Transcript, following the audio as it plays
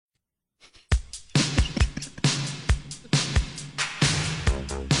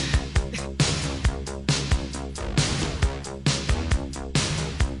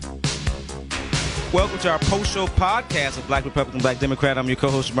Welcome to our post-show podcast of Black Republican, Black Democrat. I'm your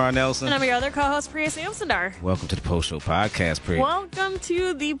co-host, Jamar Nelson. And I'm your other co-host, Priya Samsondar. Welcome to the post-show podcast, Priya. Welcome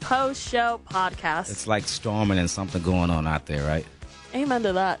to the post-show podcast. It's like storming and something going on out there, right? Amen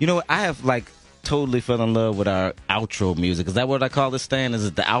to that. You know what? I have, totally fell in love with our outro music. Is that what I call this, Stan? Is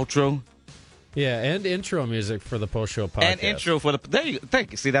it the outro? Yeah, and intro music for the post-show podcast. And intro for the... There you go.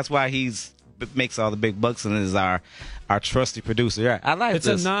 Thank you. See, that's why makes all the big bucks and is our trusty producer. Yeah, I like it's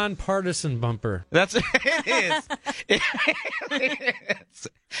this. It's a nonpartisan bumper. That's it is.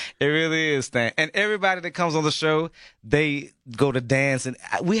 It really is, Stan. And everybody that comes on the show, they go to dance. And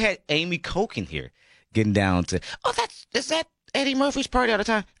we had Amy Koken here getting down to, is that Eddie Murphy's party all the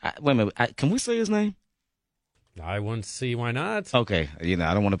time? Wait a minute. Can we say his name? I wouldn't see why not. Okay. I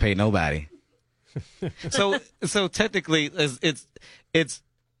don't want to pay nobody. So technically, it's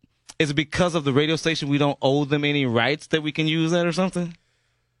is it because of the radio station we don't owe them any rights that we can use that or something?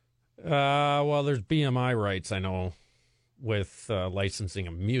 Well, there's BMI rights, I know, with licensing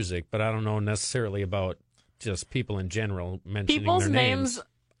of music, but I don't know necessarily about just people in general mentioning people's their names.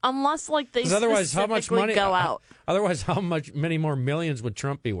 Unless they otherwise, how much money go out. Otherwise, many more millions would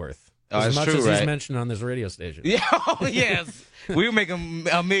Trump be worth? As much true, as right? He's mentioned on this radio station. Yeah, yes. We would make him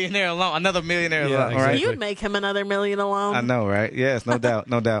a millionaire alone, another millionaire alone, exactly. right? You'd make him another million alone. I know, right? Yes, no doubt,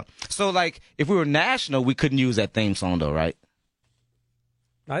 no doubt. So, if we were national, we couldn't use that theme song, though, right?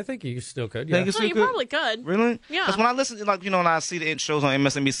 I think you still could, Think yeah. you still you could? probably could. Really? Yeah. Because when I listen, when I see the shows on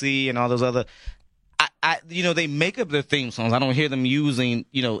MSNBC and all those other, they make up their theme songs. I don't hear them using,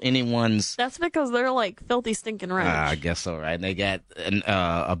 anyone's. That's because they're filthy stinking rich. I guess so, right? And they got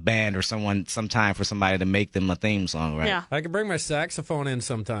a band or some time for somebody to make them a theme song, right? Yeah. I could bring my saxophone in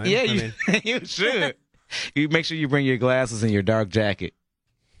sometime. Yeah, you should. You make sure you bring your glasses and your dark jacket.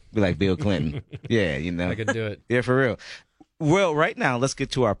 Be like Bill Clinton. Yeah, I could do it. Yeah, for real. Well, right now, let's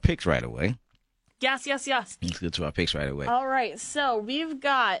get to our picks right away. Yes. Let's get to our picks right away. All right. So we've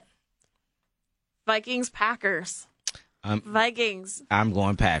got Vikings-Packers. Vikings. I'm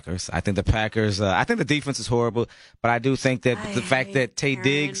going Packers. I think the Packers, I think the defense is horrible, but I do think that the fact that Tay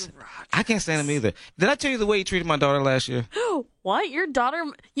Diggs, I can't stand him either. Did I tell you the way he treated my daughter last year? What? Your daughter?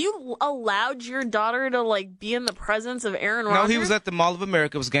 You allowed your daughter to be in the presence of Aaron Rodgers? No, he was at the Mall of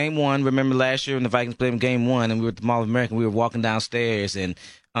America. It was game one. Remember last year when the Vikings played in game one and we were at the Mall of America and we were walking downstairs and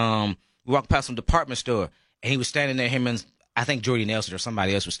we walked past some department store and he was standing there, him and I think Jordy Nelson or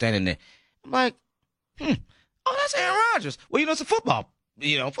somebody else was standing there. I'm like, oh, that's Aaron Rodgers. Well, it's a football,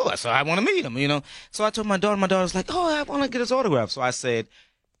 so I want to meet him, So I told my daughter's like, oh, I want to get his autograph. So I said,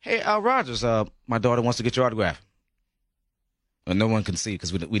 hey, Rodgers, my daughter wants to get your autograph. Well, no one can see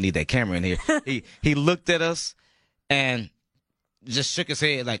because we need that camera in here. He looked at us and just shook his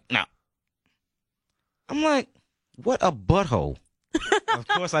head like, no. I'm like, what a butthole. Of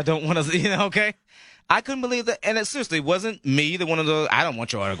course I don't want to, okay? I couldn't believe that. And seriously, it wasn't me that wanted to, I don't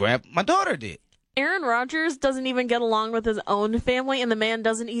want your autograph. My daughter did. Aaron Rodgers doesn't even get along with his own family, and the man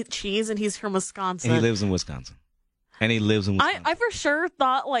doesn't eat cheese, and he's from Wisconsin. And he lives in Wisconsin. I for sure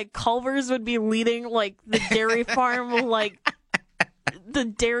thought Culver's would be leading the dairy farm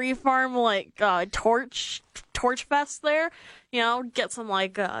torch fest there. Get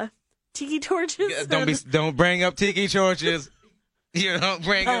some tiki torches. Don't bring up tiki torches. Don't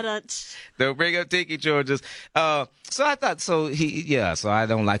bring up tiki torches. So I thought so I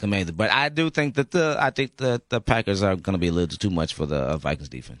don't like him either. But I do think that the Packers are going to be a little too much for the Vikings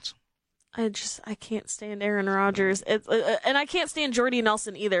defense. I can't stand Aaron Rodgers. And I can't stand Jordy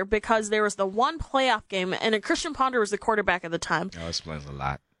Nelson either because there was the one playoff game and Christian Ponder was the quarterback at the time. That explains a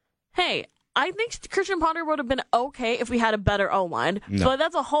lot. Hey, I think Christian Ponder would have been okay if we had a better O-line. No. But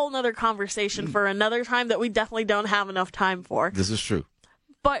that's a whole nother conversation for another time that we definitely don't have enough time for. This is true.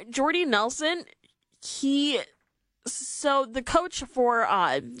 But Jordy Nelson, so the coach for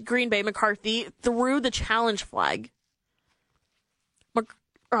Green Bay, McCarthy, threw the challenge flag.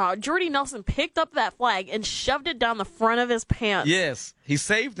 Jordy Nelson picked up that flag and shoved it down the front of his pants. Yes, he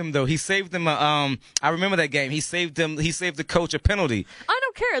saved him though. He saved him. I remember that game. He saved him. He saved the coach a penalty. I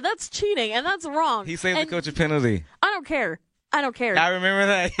don't care. That's cheating, and that's wrong. He saved the coach a penalty. I don't care. I remember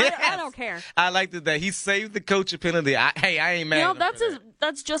that. Yes. I don't care. I liked it that he saved the coach a penalty. I ain't mad.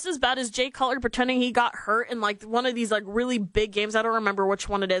 That's just as bad as Jay Cutler pretending he got hurt in one of these really big games. I don't remember which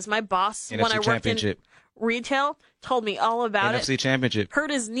one it is. My boss, NFC when I worked in retail, told me all about it. NFC Championship.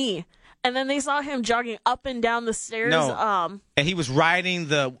 Hurt his knee. And then they saw him jogging up and down the stairs. No. And he was riding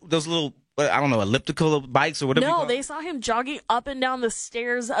those little I don't know, elliptical bikes or whatever. No, they saw him jogging up and down the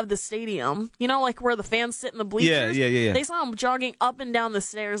stairs of the stadium. You know, like where the fans sit in the bleachers? Yeah. They saw him jogging up and down the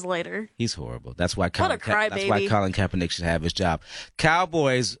stairs later. He's horrible. That's why What a crybaby. That's why Colin Kaepernick should have his job.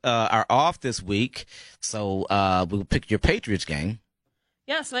 Cowboys are off this week, so we'll pick your Patriots game.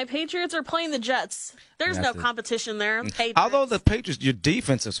 Yes, my Patriots are playing the Jets. There's no competition there. Patriots. Although the Patriots, your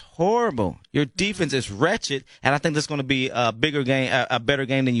defense is horrible. Your defense is wretched, and I think that's going to be a bigger game, a better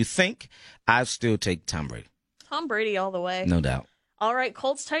game than you think. I still take Tom Brady. Tom Brady all the way. No doubt. All right,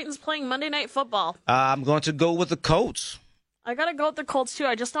 Colts-Titans playing Monday Night Football. I'm going to go with the Colts. I got to go with the Colts, too.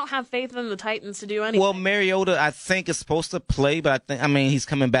 I just don't have faith in the Titans to do anything. Well, Mariota, I think, is supposed to play, but he's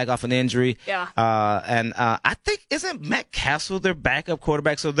coming back off an injury. Yeah. And I think, isn't Matt Castle their backup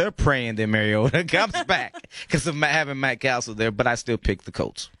quarterback? So they're praying that Mariota comes back because of having Matt Castle there, but I still pick the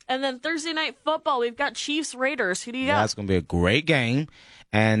Colts. And then Thursday Night Football, we've got Chiefs-Raiders. Who do you got? That's going to be a great game.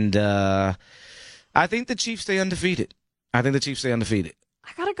 And I think the Chiefs stay undefeated. I got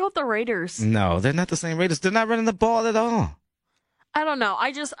to go with the Raiders. No, they're not the same Raiders. They're not running the ball at all. I don't know.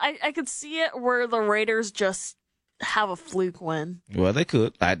 I could see it where the Raiders just have a fluke win. Well, they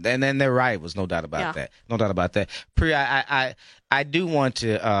could. And then they're rivals, no doubt about that. No doubt about that. Priya, I do want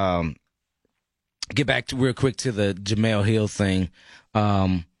to get back to real quick to the Jemele Hill thing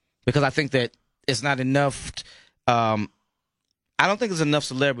because I think that it's not enough. I don't think there's enough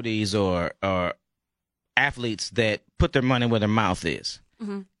celebrities or athletes that put their money where their mouth is.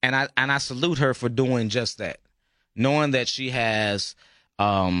 Mm-hmm. And I salute her for doing just that. Knowing that she has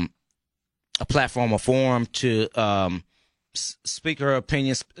a platform, a forum to speak her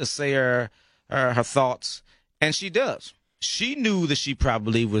opinions, say her thoughts, and she does. She knew that she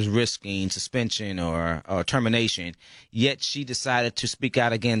probably was risking suspension or termination, yet she decided to speak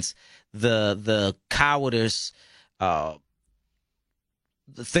out against the cowardice,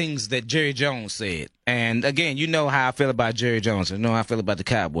 the things that Jerry Jones said. And again, you know how I feel about Jerry Jones. You know how I feel about the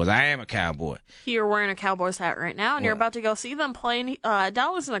Cowboys. I am a Cowboy. You're wearing a Cowboys hat right now, and you're about to go see them playing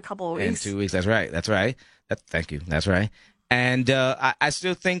Dallas in a couple of weeks. In 2 weeks. That's right. Thank you. That's right. And I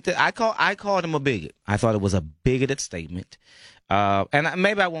still think that I called him a bigot. I thought it was a bigoted statement. And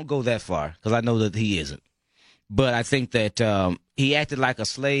maybe I won't go that far because I know that he isn't. But I think that he acted like a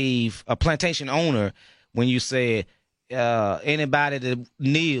slave, a plantation owner when you said, anybody that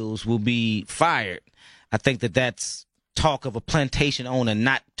kneels will be fired. I think that that's talk of a plantation owner,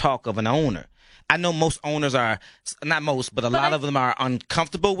 not talk of an owner. I know most owners are, not most, but a lot of them are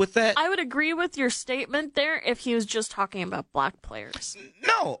uncomfortable with that. I would agree with your statement there if he was just talking about black players.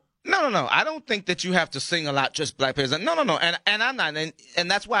 No. I don't think that you have to single out just black players. No. And I'm not,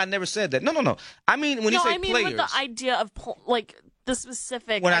 and that's why I never said that. No. I mean, when you say players. With the idea of, the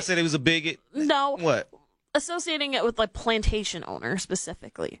specific. When I said he was a bigot? No. What? Associating it with plantation owner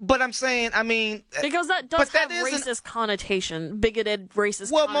specifically. But I'm saying, because that does have racist connotation, bigoted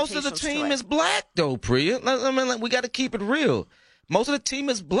racist. Well, most of the team is black though, Priya. We got to keep it real. Most of the team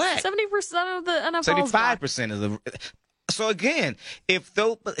is black. 70% of the NFL. 75% of the. So again, if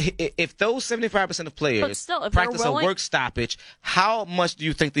those 75% of players practice a work stoppage, how much do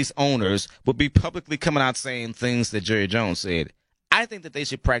you think these owners would be publicly coming out saying things that Jerry Jones said? I think that they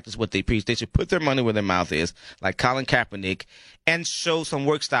should practice what they preach. They should put their money where their mouth is, like Colin Kaepernick, and show some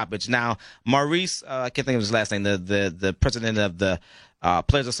work stoppage. Now, Maurice, I can't think of his last name, the president of the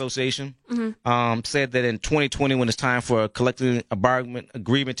Players Association, said that in 2020, when it's time for a collective bargaining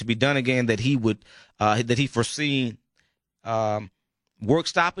agreement to be done again, that he would that he foreseen work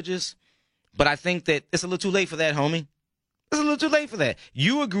stoppages. But I think that it's a little too late for that, homie. It's a little too late for that.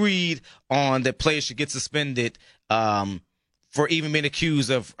 You agreed on that players should get suspended for even being accused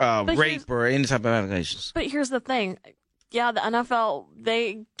of rape or any type of allegations. But here's the thing. Yeah, the NFL,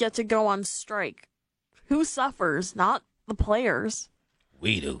 they get to go on strike. Who suffers? Not the players.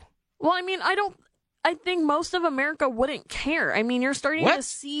 We do. Well, I think most of America wouldn't care. You're starting to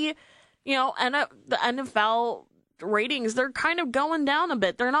see, the NFL ratings, they're kind of going down a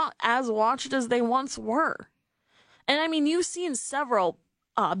bit. They're not as watched as they once were. And you've seen several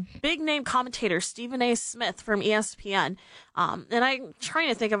big name commentator Stephen A. Smith from ESPN. And I'm trying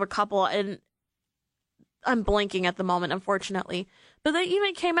to think of a couple, and I'm blanking at the moment, unfortunately. But they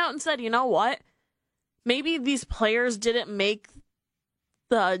even came out and said, you know what? Maybe these players didn't make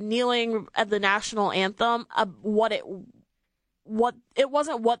the kneeling at the national anthem it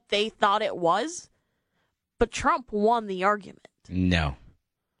wasn't what they thought it was. But Trump won the argument. No.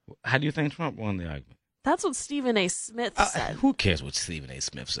 How do you think Trump won the argument? That's what Stephen A. Smith said. Who cares what Stephen A.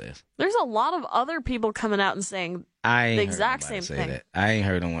 Smith says? There's a lot of other people coming out and saying the exact same thing. That. I ain't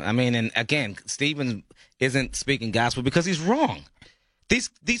heard no one. And again, Stephen isn't speaking gospel because he's wrong.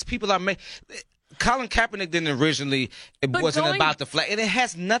 These people are Colin Kaepernick didn't originally, it wasn't about the flag. And it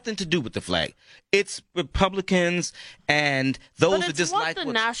has nothing to do with the flag. It's Republicans and those who just like the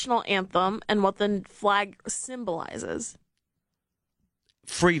national anthem and what the flag symbolizes.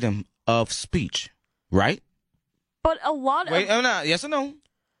 Freedom of speech, right? But a lot of... Yes or no?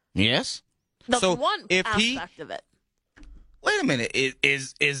 Yes. That's one aspect of it. Wait a minute.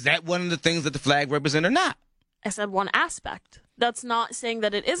 Is that one of the things that the flag represents or not? I said one aspect. That's not saying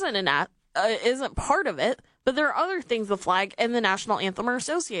that it isn't isn't part of it, but there are other things the flag and the national anthem are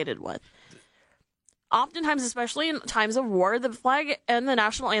associated with. Oftentimes, especially in times of war, the flag and the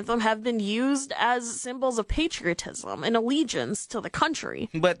national anthem have been used as symbols of patriotism and allegiance to the country.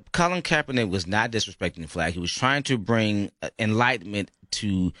 But Colin Kaepernick was not disrespecting the flag. He was trying to bring enlightenment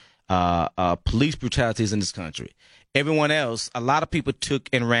to police brutalities in this country. Everyone else, a lot of people took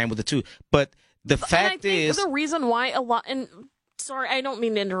and ran with it too. But the fact is, the reason why sorry, I don't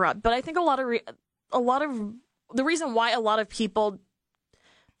mean to interrupt, but I think a lot of the reason why a lot of people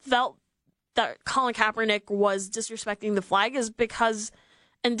felt that Colin Kaepernick was disrespecting the flag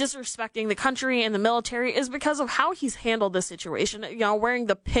and disrespecting the country and the military is because of how he's handled the situation. You know, wearing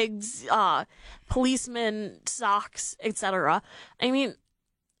the pigs, policeman socks, etc. I mean,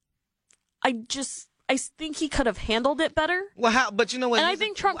 I think he could have handled it better. Well, but you know what? And I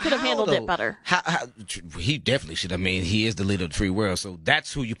think Trump could have handled it better. He definitely should. I mean, he is the leader of the free world, so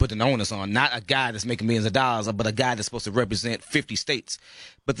that's who you put the onus on, not a guy that's making millions of dollars, but a guy that's supposed to represent 50 states.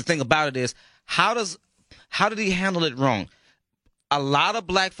 But the thing about it is, how did he handle it wrong? A lot of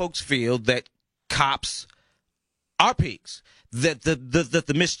black folks feel that cops are pigs, that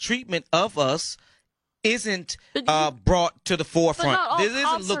the mistreatment of us isn't brought to the forefront. But not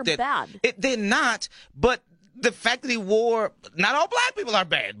all cops are bad. They're not, but the fact that he wore, not all black people are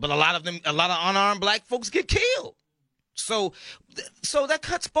bad, but a lot of unarmed black folks get killed. So that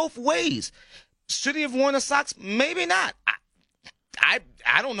cuts both ways. Should he have worn the socks? Maybe not.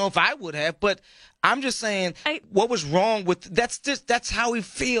 I don't know if I would have, but I'm just saying what was wrong with that's how he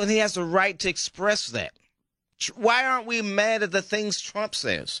feels, and he has the right to express that. Why aren't we mad at the things Trump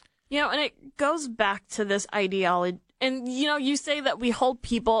says? You know, and it goes back to this ideology. And, you know, you say that we hold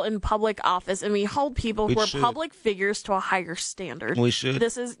people in public office and we hold people who are public figures to a higher standard. We should.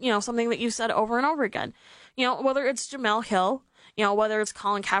 This is, you know, something that you've said over and over again. You know, whether it's Jemele Hill, you know, whether it's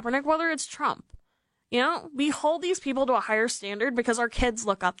Colin Kaepernick, whether it's Trump. You know, we hold these people to a higher standard because our kids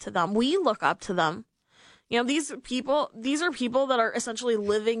look up to them. We look up to them. You know, these are people that are essentially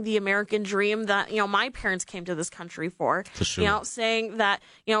living the American dream that, you know, my parents came to this country for. For sure. You know, saying that,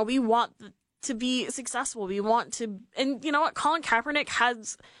 you know, we want to be successful. We want to, and you know what? Colin Kaepernick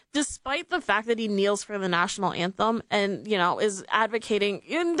has, despite the fact that he kneels for the national anthem and, you know, is advocating,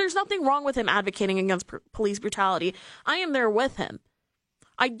 and there's nothing wrong with him advocating against police brutality. I am there with him.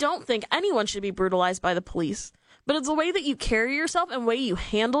 I don't think anyone should be brutalized by the police, but it's the way that you carry yourself and the way you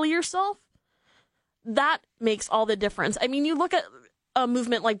handle yourself that makes all the difference. I mean, you look at a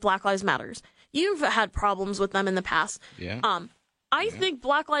movement like Black Lives Matters. You've had problems with them in the past. Yeah. I think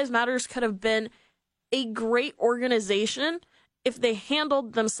Black Lives Matters could have been a great organization if they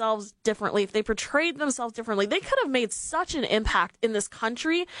handled themselves differently, if they portrayed themselves differently. They could have made such an impact in this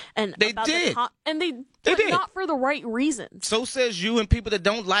country, and they did. And they did not for the right reasons. So says you and people that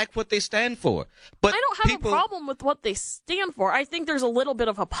don't like what they stand for. But I don't have a problem with what they stand for. I think there's a little bit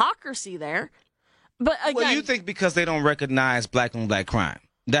of hypocrisy there. But again, well, you think because they don't recognize black on black crime.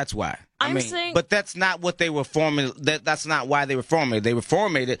 That's why. I'm saying, but that's not what they were formulated. That's not why they were formulated. They were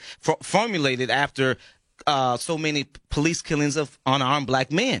formulated after so many police killings of unarmed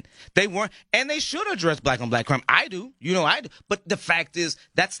black men. They weren't, and they should address black on black crime. I do, you know, I do. But the fact is,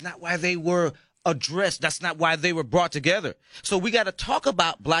 that's not why they were addressed. That's not why they were brought together. So we got to talk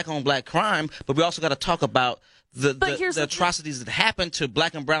about black on black crime, but we also got to talk about the atrocities that happen to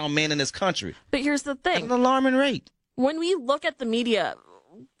black and brown men in this country. But here's the thing. At an alarming rate. When we look at the media,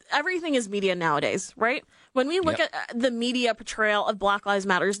 everything is media nowadays, right? When we look at the media portrayal of Black Lives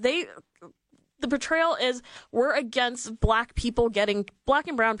Matters, the portrayal is we're against black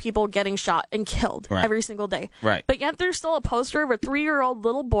and brown people getting shot and killed every single day. Right. But yet there's still a poster of a 3-year-old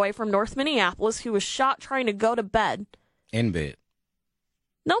little boy from North Minneapolis who was shot trying to go to bed. In bed.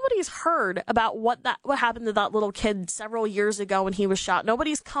 Nobody's heard about what happened to that little kid several years ago when he was shot.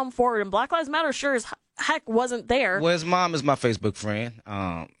 Nobody's come forward, and Black Lives Matter sure as heck wasn't there. Well, his mom is my Facebook friend,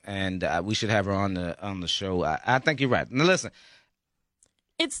 and we should have her on the show. I think you're right. Now, listen.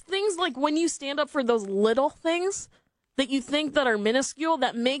 It's things like when you stand up for those little things that you think that are minuscule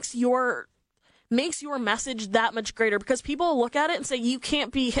that makes your message that much greater, because people look at it and say you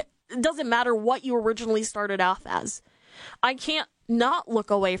can't be. It doesn't matter what you originally started off as. I can't not look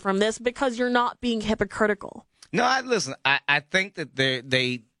away from this because you're not being hypocritical. No, I think that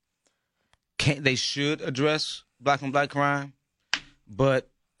they should address black on black crime, but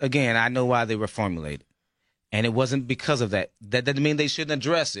again, I know why they were formulated, and it wasn't because of that. That doesn't mean they shouldn't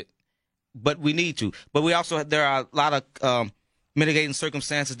address it, but we need to. But there are a lot of mitigating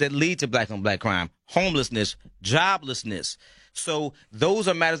circumstances that lead to black on black crime: homelessness, joblessness. So those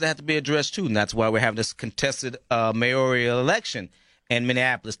are matters that have to be addressed too, and that's why we're having this contested mayoral election in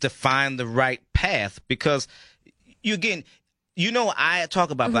Minneapolis to find the right path. Because I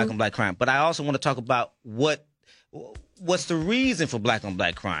talk about black on black crime, but I also want to talk about what's the reason for black on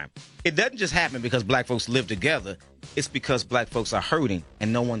black crime. It doesn't just happen because black folks live together. It's because black folks are hurting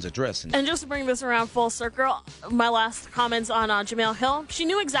and no one's addressing it. And just to bring this around full circle, my last comments on Jemele Hill, she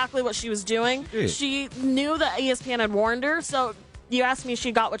knew exactly what she was doing. Yeah. She knew that ESPN had warned her, so you asked me,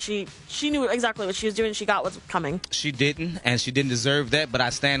 she knew exactly what she was doing. She got what's coming. She didn't, and she didn't deserve that, but I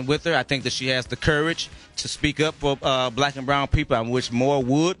stand with her. I think that she has the courage to speak up for black and brown people. I wish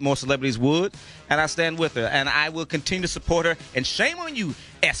more celebrities would, and I stand with her. And I will continue to support her, and shame on you,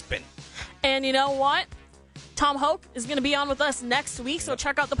 Espen. And you know what? Tom Hoke is going to be on with us next week, so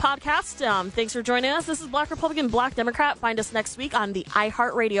check out the podcast. Thanks for joining us. This is Black Republican, Black Democrat. Find us next week on the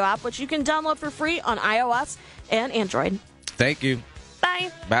iHeartRadio app, which you can download for free on iOS and Android. Thank you.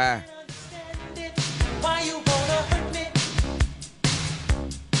 Bye. Bye.